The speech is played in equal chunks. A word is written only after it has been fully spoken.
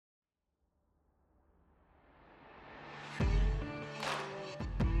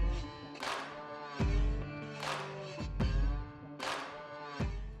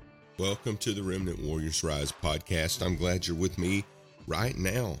Welcome to the Remnant Warriors Rise podcast. I'm glad you're with me right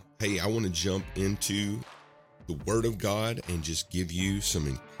now. Hey, I want to jump into the Word of God and just give you some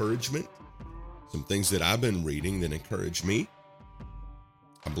encouragement, some things that I've been reading that encourage me.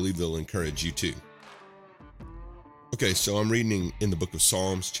 I believe they'll encourage you too. Okay, so I'm reading in the book of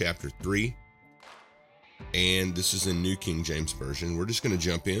Psalms, chapter 3, and this is in New King James Version. We're just going to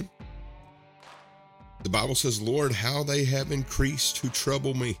jump in. The Bible says, Lord, how they have increased who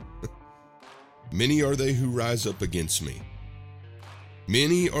trouble me. Many are they who rise up against me.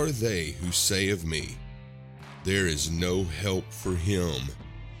 Many are they who say of me, there is no help for him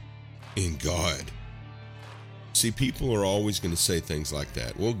in God. See, people are always going to say things like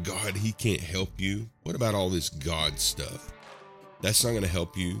that. Well, God, he can't help you. What about all this God stuff? That's not going to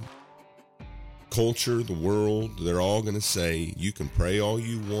help you. Culture, the world, they're all going to say, you can pray all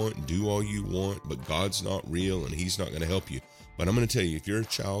you want, do all you want, but God's not real and he's not going to help you. But I'm going to tell you, if you're a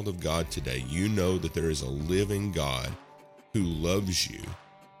child of God today, you know that there is a living God who loves you.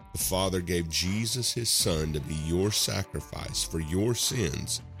 The Father gave Jesus, his son, to be your sacrifice for your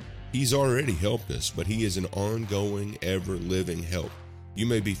sins. He's already helped us, but he is an ongoing, ever-living help. You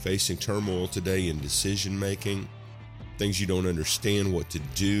may be facing turmoil today in decision-making, things you don't understand what to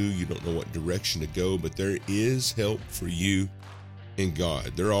do, you don't know what direction to go, but there is help for you in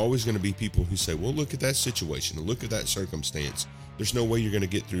God. There are always going to be people who say, well, look at that situation, look at that circumstance. There's no way you're going to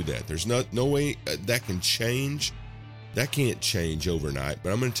get through that. There's no way that can change. That can't change overnight,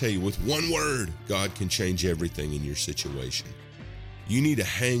 but I'm going to tell you, with one word, God can change everything in your situation. You need to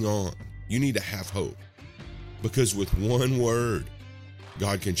hang on. You need to have hope, because with one word,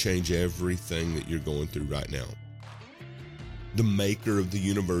 God can change everything that you're going through right now. The maker of the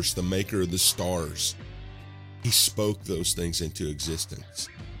universe, the maker of the stars, he spoke those things into existence.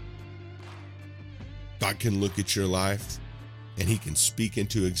 God can look at your life and he can speak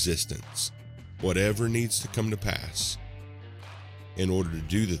into existence whatever needs to come to pass in order to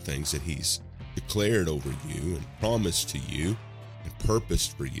do the things that he's declared over you and promised to you and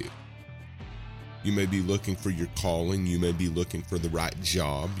purposed for you. You may be looking for your calling. You may be looking for the right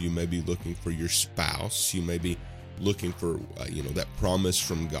job. You may be looking for your spouse. You may be looking for, that promise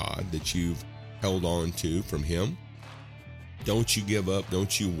from God that you've held on to from him. Don't you give up.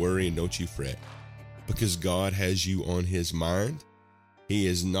 Don't you worry, and don't you fret, because God has you on his mind. He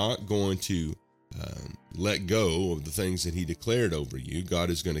is not going to let go of the things that he declared over you. God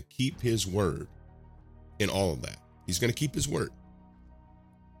is going to keep his word in all of that. He's going to keep his word.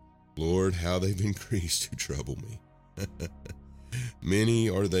 Lord, how they've increased who trouble me. Many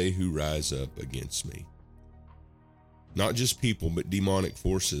are they who rise up against me. Not just people, but demonic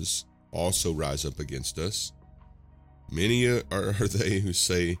forces also rise up against us. Many are they who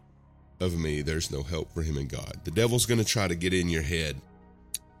say of me, there's no help for him in God. The devil's going to try to get in your head.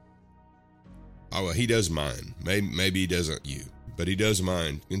 Oh, well, he does mine. Maybe he doesn't you, but he does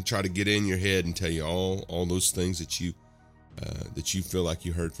mine. And try to get in your head and tell you all those things that you feel like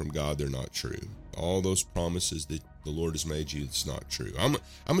you heard from God, they're not true. All those promises that the Lord has made you, it's not true. I'm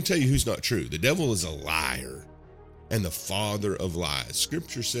going to tell you who's not true. The devil is a liar and the father of lies.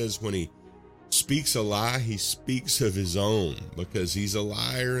 Scripture says when he speaks a lie, he speaks of his own, because he's a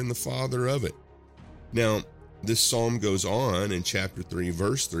liar and the father of it. Now, this psalm goes on in chapter 3,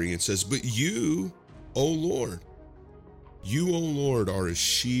 verse 3, and says, but you, O Lord, are a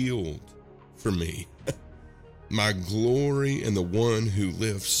shield for me, my glory and the one who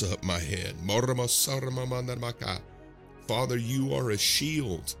lifts up my head. Father, you are a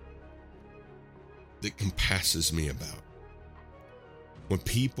shield that compasses me about. When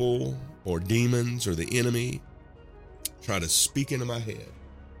people or demons or the enemy try to speak into my head,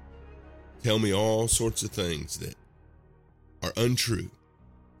 tell me all sorts of things that are untrue,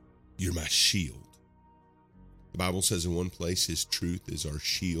 you're my shield. The Bible says in one place, his truth is our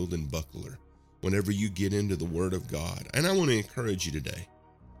shield and buckler. Whenever you get into the Word of God, and I want to encourage you today,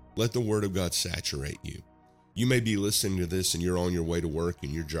 let the Word of God saturate you. You may be listening to this and you're on your way to work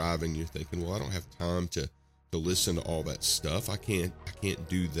and you're driving, you're thinking, well, I don't have time to listen to all that stuff. I can't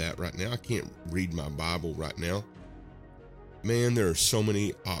do that right now. I can't read my Bible right now. Man, there are so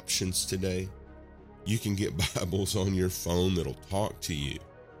many options today. You can get Bibles on your phone that'll talk to you.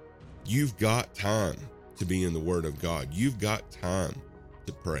 You've got time to be in the Word of God. You've got time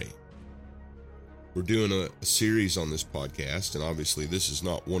to pray. We're doing a series on this podcast, and obviously this is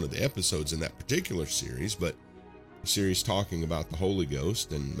not one of the episodes in that particular series, but a series talking about the Holy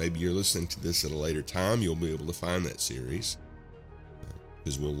Ghost, and maybe you're listening to this at a later time. You'll be able to find that series,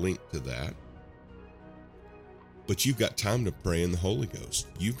 because we'll link to that. But you've got time to pray in the Holy Ghost.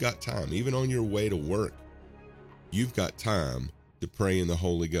 You've got time, even on your way to work. You've got time to pray in the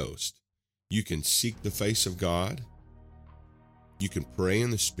Holy Ghost. You can seek the face of God. You can pray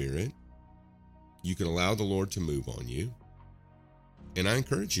in the Spirit. You can allow the Lord to move on you. And I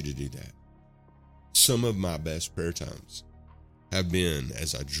encourage you to do that. Some of my best prayer times have been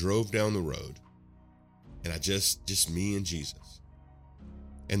as I drove down the road and I just me and Jesus.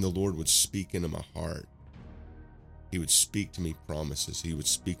 And the Lord would speak into my heart. He would speak to me promises. He would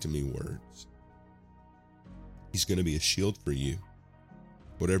speak to me words. He's going to be a shield for you.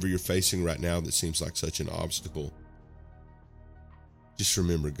 Whatever you're facing right now that seems like such an obstacle, just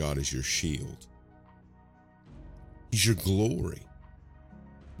remember God is your shield. He's your glory,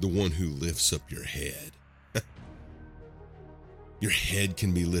 the one who lifts up your head. Your head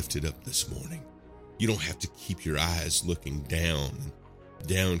can be lifted up this morning. You don't have to keep your eyes looking down,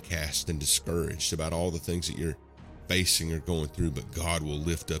 downcast and discouraged about all the things that you're facing or going through, but God will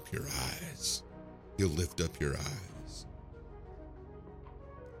lift up your eyes. He'll lift up your eyes.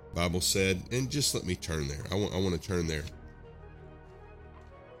 Bible said, and just let me turn there. I want to turn there.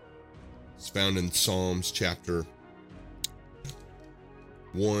 It's found in Psalms chapter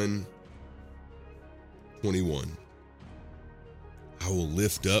 121. I will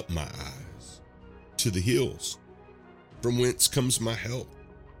lift up my eyes to the hills. From whence comes my help?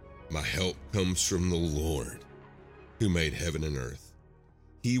 My help comes from the Lord, who made heaven and earth.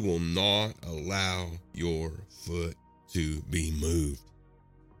 He will not allow your foot to be moved.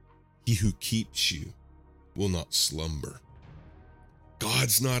 He who keeps you will not slumber.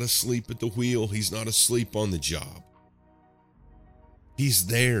 God's not asleep at the wheel. He's not asleep on the job. He's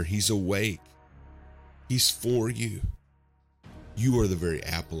there. He's awake. He's for you. You are the very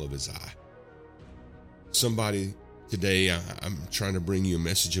apple of his eye. Somebody today, I'm trying to bring you a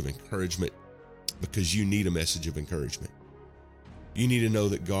message of encouragement because you need a message of encouragement. You need to know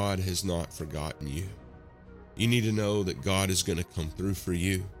that God has not forgotten you. You need to know that God is going to come through for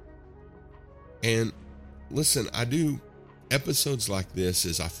you. And listen, I do episodes like this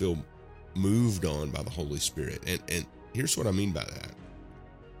as I feel moved on by the Holy Spirit. And here's what I mean by that.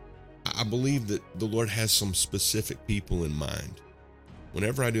 I believe that the Lord has some specific people in mind.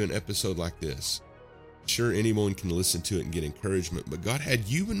 Whenever I do an episode like this, sure, anyone can listen to it and get encouragement, but God had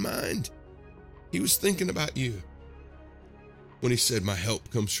you in mind. He was thinking about you. When he said, my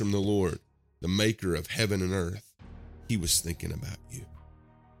help comes from the Lord, the maker of heaven and earth, he was thinking about you.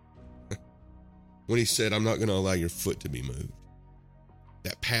 When he said, I'm not going to allow your foot to be moved,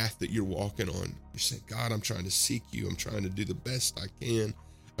 that path that you're walking on, you're saying, God, I'm trying to seek you. I'm trying to do the best I can.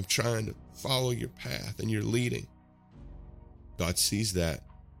 I'm trying to follow your path, and you're leading. God sees that.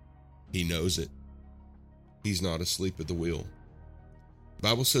 He knows it. He's not asleep at the wheel. The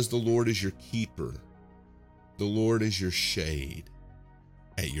Bible says the Lord is your keeper. The Lord is your shade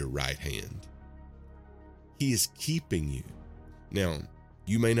at your right hand. He is keeping you. Now,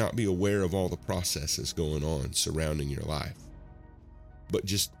 you may not be aware of all the processes going on surrounding your life, but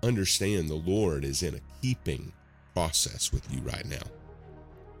just understand the Lord is in a keeping process with you right now.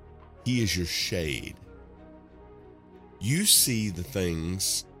 He is your shade. You see the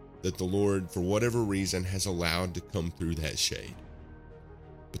things that the Lord, for whatever reason, has allowed to come through that shade.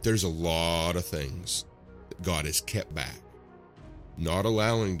 But there's a lot of things that God has kept back, not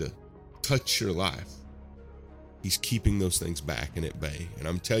allowing to touch your life. He's keeping those things back and at bay. And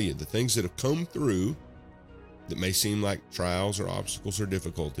I'm telling you, the things that have come through that may seem like trials or obstacles or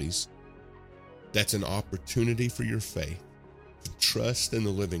difficulties, that's an opportunity for your faith to trust in the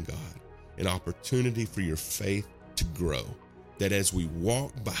living God, an opportunity for your faith to grow. That as we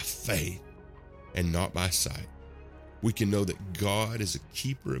walk by faith and not by sight, we can know that God is a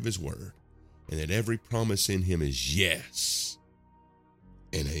keeper of his word and that every promise in him is yes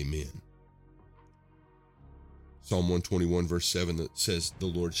and amen. Psalm 121 verse 7 that says, the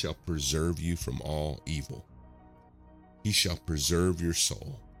Lord shall preserve you from all evil. He shall preserve your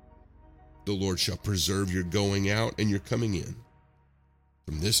soul. The Lord shall preserve your going out and your coming in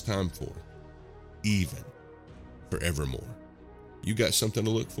from this time forth, even forevermore. You got something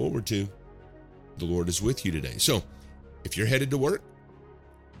to look forward to. The Lord is with you today. So if you're headed to work,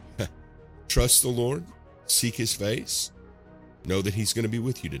 trust the Lord, seek his face, know that he's going to be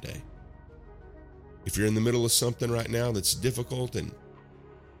with you today. If you're in the middle of something right now that's difficult and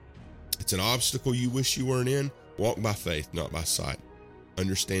it's an obstacle you wish you weren't in, walk by faith, not by sight,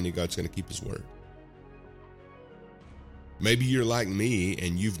 understanding God's going to keep his word. Maybe you're like me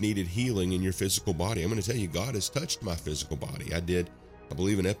and you've needed healing in your physical body. I'm going to tell you, God has touched my physical body. I did, I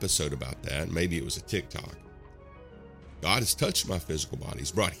believe, an episode about that. Maybe it was a TikTok. God has touched my physical body.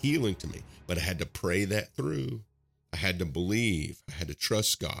 He's brought healing to me, but I had to pray that through. I had to believe. I had to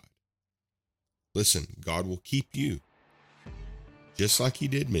trust God. Listen, God will keep you. just like he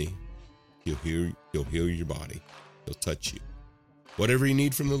did me. He'll heal your body. He'll touch you. Whatever you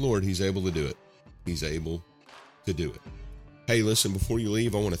need from the Lord, he's able to do it. He's able to do it. Hey, listen, before you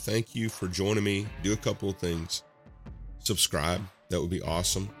leave, I want to thank you for joining me. Do a couple of things. Subscribe. That would be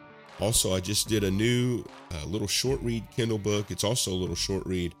awesome. Also, I just did a new little short read Kindle book. It's also a little short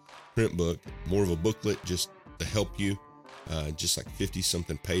read print book, more of a booklet just to help you, just like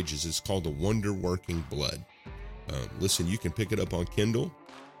 50-something pages. It's called The Wonder Working Blood. Listen, you can pick it up on Kindle.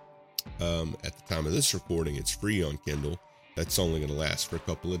 At the time of this recording, it's free on Kindle. That's only going to last for a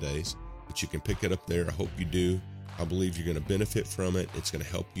couple of days, but you can pick it up there. I hope you do. I believe you're going to benefit from it. It's going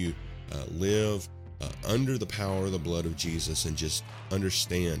to help you live under the power of the blood of Jesus and just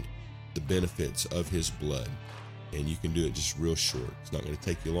understand the benefits of his blood. And you can do it just real short. It's not going to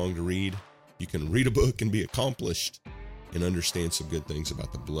take you long to read. You can read a book and be accomplished and understand some good things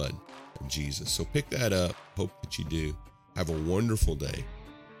about the blood of Jesus. So pick that up. Hope that you do. Have a wonderful day.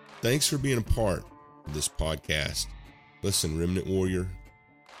 Thanks for being a part of this podcast. Listen, Remnant Warrior,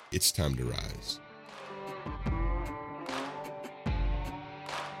 it's time to rise.